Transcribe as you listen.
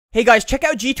Hey guys, check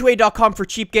out g2a.com for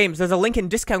cheap games. There's a link and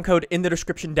discount code in the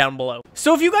description down below.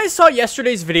 So if you guys saw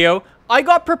yesterday's video, I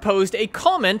got proposed a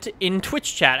comment in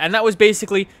Twitch chat, and that was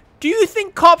basically, do you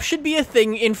think cops should be a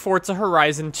thing in Forza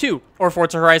Horizon 2? Or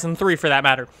Forza Horizon 3 for that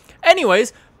matter.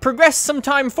 Anyways, progressed some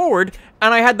time forward,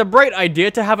 and I had the bright idea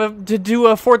to do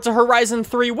a Forza Horizon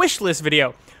 3 wishlist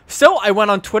video. So I went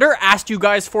on Twitter, asked you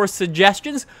guys for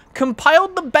suggestions,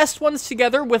 compiled the best ones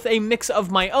together with a mix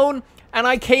of my own, and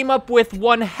I came up with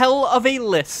one hell of a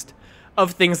list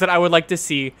of things that I would like to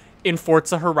see in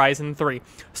Forza Horizon 3.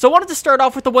 So I wanted to start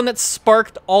off with the one that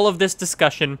sparked all of this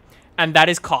discussion, and that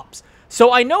is cops.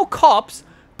 So I know cops,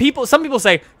 some people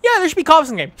say, yeah, there should be cops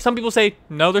in the game. Some people say,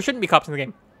 no, there shouldn't be cops in the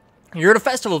game. You're at a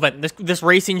festival event. This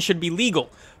racing should be legal.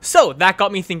 So that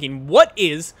got me thinking, what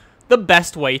is the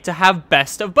best way to have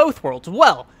best of both worlds?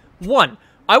 Well, one,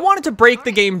 I wanted to break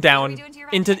the game down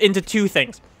into two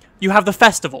things. You have the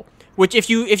festival, which if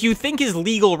you think is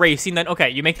legal racing, then okay,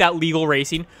 you make that legal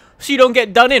racing so you don't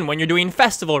get done in when you're doing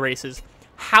festival races.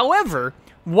 However,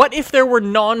 what if there were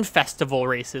non-festival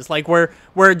races, like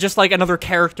where just like another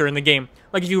character in the game?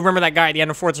 Like if you remember that guy at the end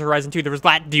of Forza Horizon 2, there was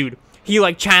that dude. He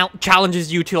like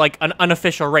challenges you to like an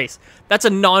unofficial race. That's a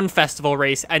non-festival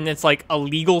race, and it's like a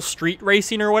legal street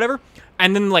racing or whatever.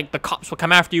 And then like the cops will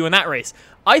come after you in that race.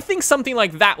 I think something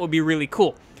like that would be really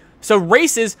cool. So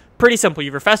races, pretty simple. You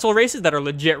have your festival races that are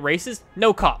legit races,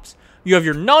 no cops. You have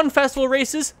your non-festival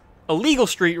races, illegal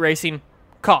street racing,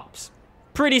 cops.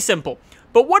 Pretty simple.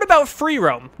 But what about free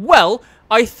roam? Well,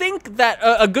 I think that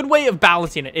a good way of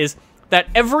balancing it is that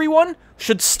everyone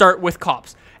should start with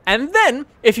cops. And then,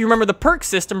 if you remember the perk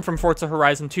system from Forza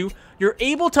Horizon 2, you're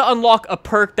able to unlock a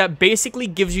perk that basically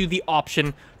gives you the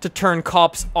option to turn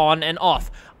cops on and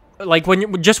off. Like when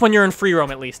you're in free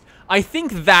roam, at least. I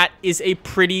think that is a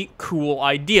pretty cool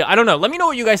idea. I don't know. Let me know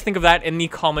what you guys think of that in the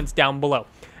comments down below.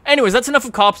 Anyways, that's enough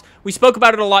of cops. We spoke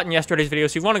about it a lot in yesterday's video,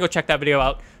 so if you want to go check that video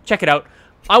out, check it out.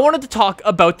 I wanted to talk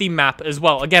about the map as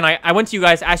well. Again, I went to you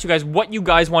guys, asked you guys what you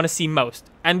guys want to see most.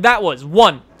 And that was,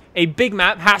 one, a big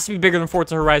map. Has to be bigger than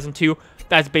Forza Horizon 2.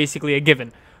 That's basically a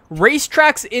given.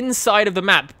 Racetracks inside of the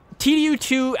map.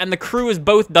 TDU2 and the crew has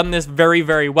both done this very,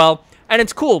 very well. And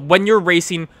it's cool when you're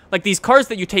racing, like these cars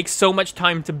that you take so much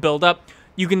time to build up,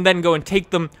 you can then go and take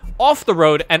them off the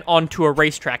road and onto a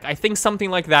racetrack. I think something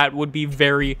like that would be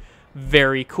very,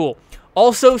 very cool.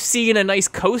 Also, seeing a nice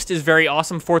coast is very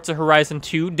awesome. Forza Horizon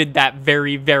 2 did that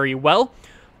very, very well.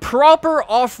 Proper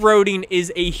off-roading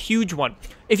is a huge one.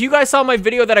 If you guys saw my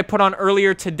video that I put on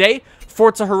earlier today,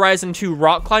 Forza Horizon 2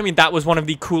 rock climbing, that was one of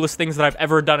the coolest things that I've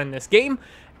ever done in this game.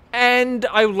 And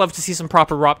I would love to see some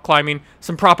proper rock climbing,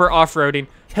 some proper off-roading,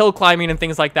 hill climbing, and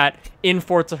things like that in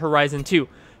Forza Horizon 2.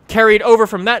 Carried over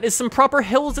from that is some proper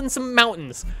hills and some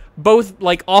mountains. Both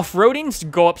like off-roading, to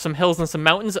go up some hills and some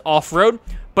mountains off-road,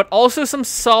 but also some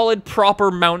solid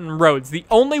proper mountain roads. The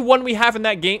only one we have in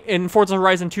that game, in Forza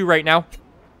Horizon 2 right now,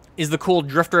 is the cool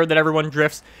drifter that everyone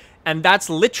drifts. And that's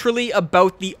literally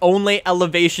about the only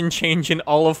elevation change in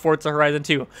all of Forza Horizon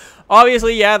 2.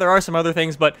 Obviously, yeah, there are some other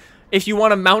things, but if you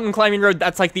want a mountain climbing road,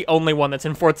 that's like the only one that's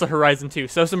in Forza Horizon 2.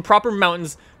 So some proper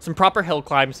mountains, some proper hill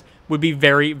climbs would be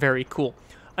very, very cool.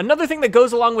 Another thing that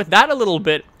goes along with that a little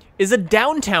bit is a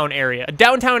downtown area. A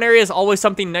downtown area is always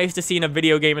something nice to see in a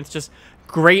video game. It's just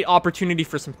great opportunity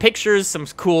for some pictures, some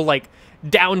cool like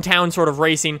downtown sort of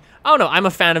racing. I don't know, I'm a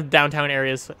fan of downtown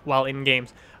areas while in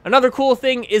games. Another cool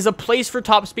thing is a place for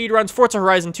top speedruns. Forza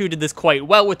Horizon 2 did this quite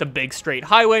well with a big straight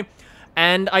highway.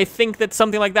 And I think that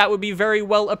something like that would be very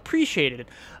well appreciated.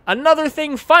 Another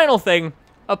thing, final thing,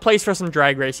 a place for some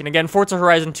drag racing. Again, Forza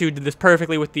Horizon 2 did this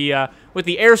perfectly with the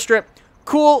airstrip.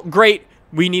 Cool, great,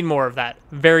 we need more of that.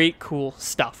 Very cool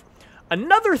stuff.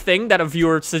 Another thing that a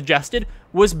viewer suggested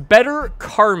was better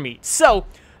car meets. So,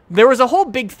 there was a whole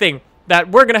big thing that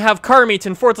we're going to have car meets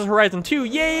in Forza Horizon 2.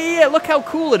 Yeah, look how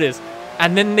cool it is.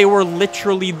 And then they were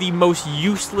literally the most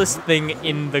useless thing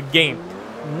in the game.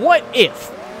 What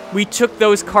if we took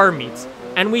those car meets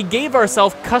and we gave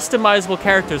ourselves customizable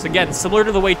characters, again, similar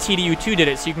to the way TDU2 did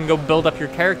it, so you can go build up your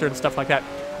character and stuff like that.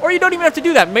 Or you don't even have to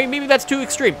do that. Maybe that's too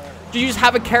extreme. You just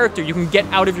have a character. You can get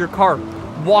out of your car,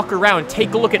 walk around,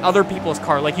 take a look at other people's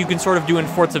car, like you can sort of do in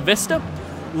Forza Vista.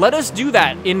 Let us do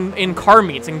that in car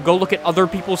meets and go look at other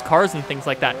people's cars and things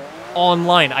like that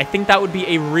online. I think that would be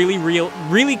a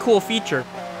really cool feature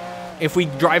if we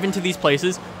drive into these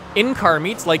places in car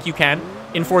meets like you can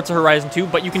in Forza Horizon 2,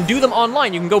 but you can do them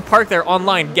online. You can go park there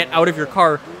online, get out of your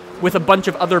car with a bunch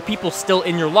of other people still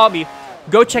in your lobby,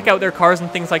 go check out their cars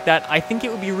and things like that. I think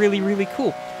it would be really, really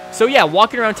cool. So yeah,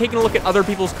 walking around, taking a look at other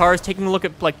people's cars, taking a look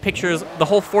at like pictures, the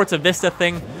whole Forza Vista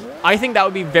thing, I think that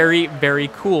would be very, very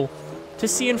cool to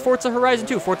see in Forza Horizon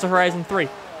 2, Forza Horizon 3.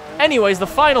 Anyways,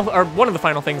 one of the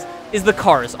final things is the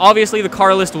cars. Obviously, the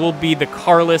car list will be the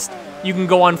car list. You can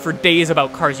go on for days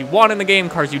about cars you want in the game,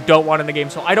 cars you don't want in the game,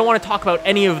 so I don't want to talk about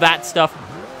any of that stuff.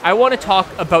 I want to talk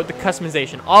about the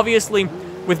customization. Obviously,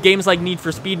 with games like Need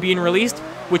for Speed being released,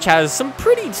 which has some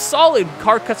pretty solid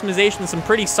car customization, some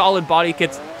pretty solid body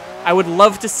kits, I would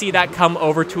love to see that come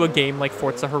over to a game like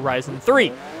Forza Horizon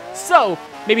 3. So,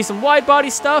 maybe some wide body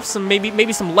stuff,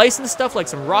 maybe some licensed stuff like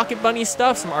some Rocket Bunny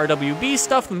stuff, some RWB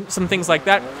stuff, some things like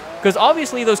that. Because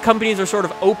obviously those companies are sort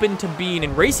of open to being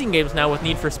in racing games now with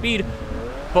Need for Speed.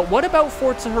 But what about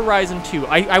Forza Horizon 2?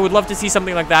 I would love to see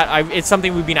something like that. It's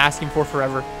something we've been asking for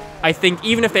forever. I think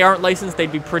even if they aren't licensed,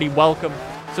 they'd be pretty welcome.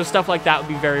 So stuff like that would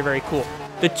be very, very cool.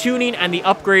 The tuning and the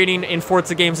upgrading in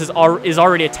Forza games is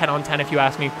already a 10 on 10 if you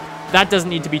ask me. That doesn't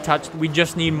need to be touched. We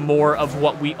just need more of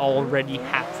what we already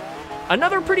have.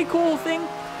 Another pretty cool thing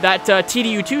that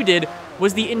TDU2 did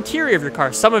was the interior of your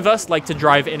car. Some of us like to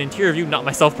drive in interior view, not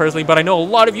myself personally, but I know a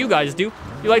lot of you guys do.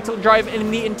 You like to drive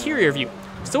in the interior view.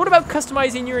 So what about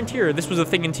customizing your interior? This was a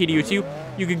thing in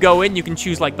TDU2. You could go in, you can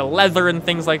choose like the leather and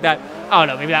things like that. I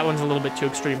don't know, maybe that one's a little bit too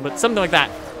extreme, but something like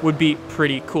that would be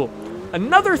pretty cool.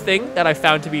 Another thing that I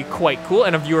found to be quite cool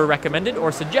and a viewer recommended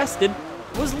or suggested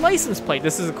was license plate.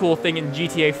 This is a cool thing in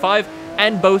GTA 5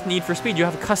 and both Need for Speed. You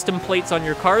have custom plates on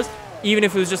your cars, even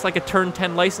if it was just like a Turn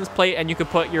 10 license plate and you could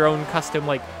put your own custom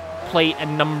like plate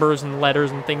and numbers and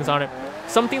letters and things on it.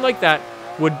 Something like that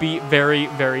would be very,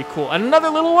 very cool. And another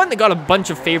little one that got a bunch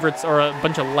of favorites or a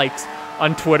bunch of likes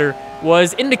on Twitter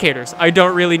was indicators. I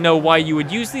don't really know why you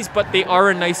would use these, but they are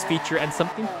a nice feature and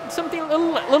something a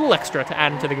little extra to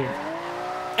add into the game.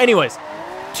 Anyways,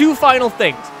 two final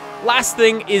things. Last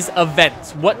thing is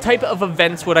events. What type of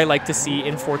events would I like to see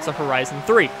in Forza Horizon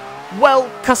 3? Well,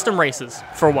 custom races,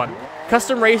 for one.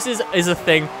 Custom races is a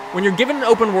thing when you're given an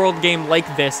open world game like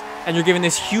this, and you're given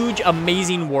this huge,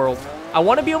 amazing world. I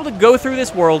want to be able to go through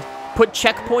this world, put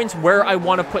checkpoints where I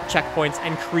want to put checkpoints,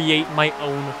 and create my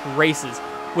own races.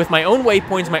 With my own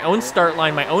waypoints, my own start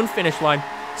line, my own finish line,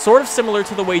 sort of similar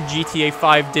to the way GTA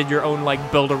 5 did your own,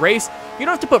 like, build a race. You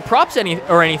don't have to put props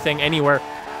or anything anywhere.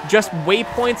 Just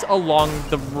waypoints along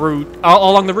the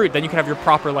route. Then you can have your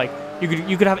proper, like,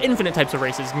 you could have infinite types of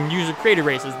races, and user-created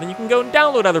races. Then you can go and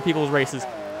download other people's races.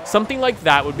 Something like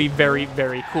that would be very,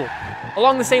 very cool.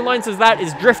 Along the same lines as that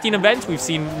is drifting events. We've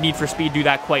seen Need for Speed do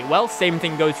that quite well. Same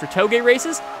thing goes for toge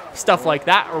races. Stuff like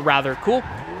that are rather cool.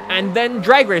 And then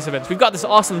drag race events. We've got this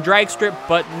awesome drag strip,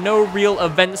 but no real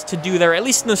events to do there, at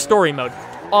least in the story mode.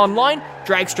 Online,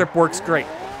 drag strip works great.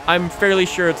 I'm fairly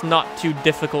sure it's not too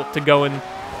difficult to go and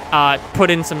put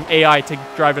in some AI to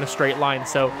drive in a straight line,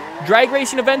 so drag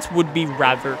racing events would be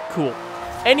rather cool.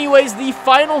 Anyways, the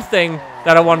final thing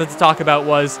that I wanted to talk about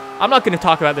was, I'm not going to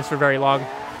talk about this for very long,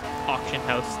 auction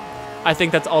house. I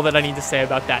think that's all that I need to say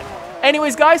about that.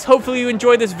 Anyways, guys, hopefully you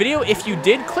enjoyed this video. If you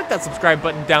did, click that subscribe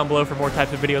button down below for more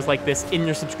types of videos like this in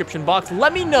your subscription box.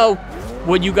 Let me know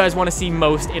what you guys want to see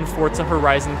most in Forza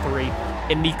Horizon 3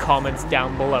 in the comments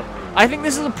down below. I think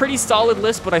this is a pretty solid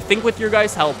list, but I think with your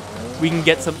guys' help, we can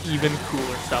get some even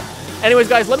cooler stuff. Anyways,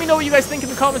 guys, let me know what you guys think in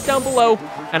the comments down below,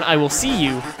 and I will see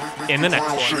you in the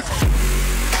next one.